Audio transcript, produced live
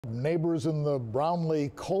Neighbors in the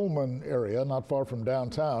Brownlee-Coleman area, not far from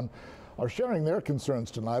downtown, are sharing their concerns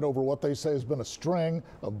tonight over what they say has been a string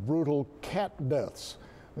of brutal cat deaths.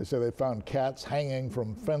 They say they found cats hanging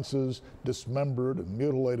from fences, dismembered and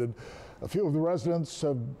mutilated. A few of the residents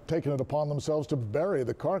have taken it upon themselves to bury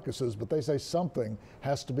the carcasses, but they say something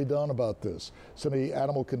has to be done about this. City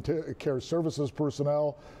Animal Care Services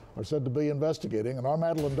personnel are said to be investigating, and our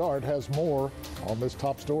Madeline Dart has more on this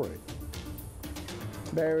top story.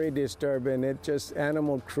 Very disturbing. It's just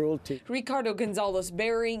animal cruelty. Ricardo Gonzalez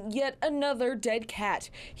burying yet another dead cat.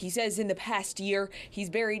 He says in the past year, he's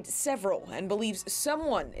buried several and believes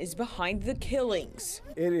someone is behind the killings.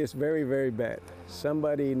 It is very, very bad.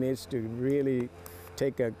 Somebody needs to really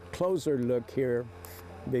take a closer look here,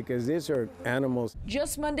 because these are animals.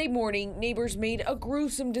 Just Monday morning, neighbors made a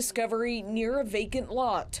gruesome discovery near a vacant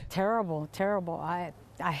lot. Terrible, terrible. I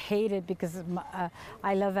hate it because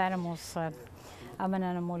I love animals. I'm an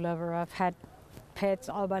animal lover. I've had pets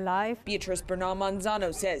all my life. Beatrice Bernal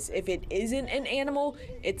Manzano says if it isn't an animal,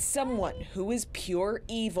 it's someone who is pure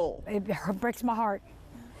evil. It breaks my heart.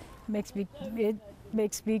 It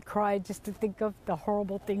makes me cry just to think of the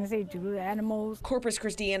horrible things they do to animals. Corpus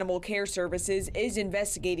Christi Animal Care Services is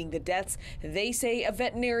investigating the deaths. They say a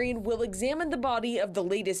veterinarian will examine the body of the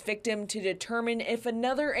latest victim to determine if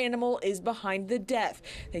another animal is behind the death.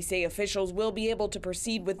 They say officials will be able to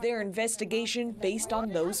proceed with their investigation based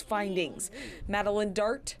on those findings. Madeline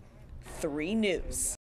Dart, 3 News.